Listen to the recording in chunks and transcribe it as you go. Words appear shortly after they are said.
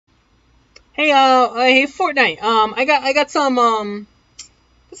Hey, Fortnite. I got some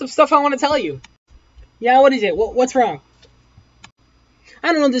stuff I want to tell you. Yeah, what is it? What's wrong?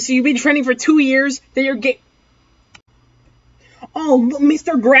 I don't know. This you've been trending for 2 years. That you're Oh,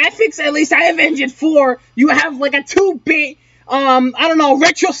 Mr. Graphics. At least I have Engine 4. You have like a 2-bit, I don't know,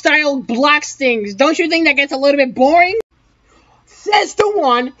 retro style blocks things. Don't you think that gets a little bit boring? Says the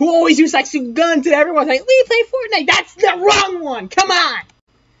one who always uses like a gun to everyone. Like, we play Fortnite. That's the wrong one. Come on.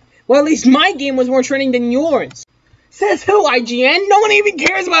 Well, at least my game was more trending than yours. Says who, IGN? No one even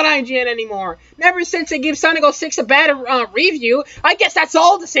cares about IGN anymore. Never since they gave Sonic 06 a bad review. I guess that's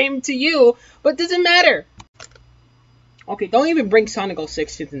all the same to you, but doesn't matter. Okay, don't even bring Sonic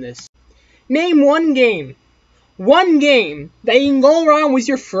 06 into this. Name one game that you can go around with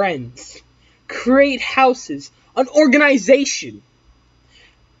your friends, create houses, an organization,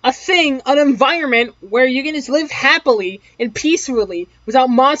 a thing, an environment where you can just live happily and peacefully without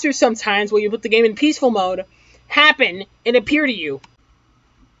monsters sometimes when you put the game in peaceful mode happen and appear to you.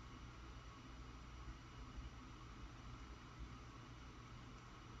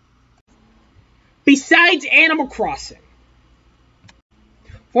 Besides Animal Crossing.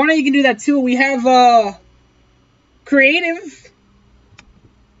 Fortnite, you can do that too. We have, creative.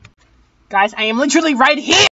 Guys, I am literally right here!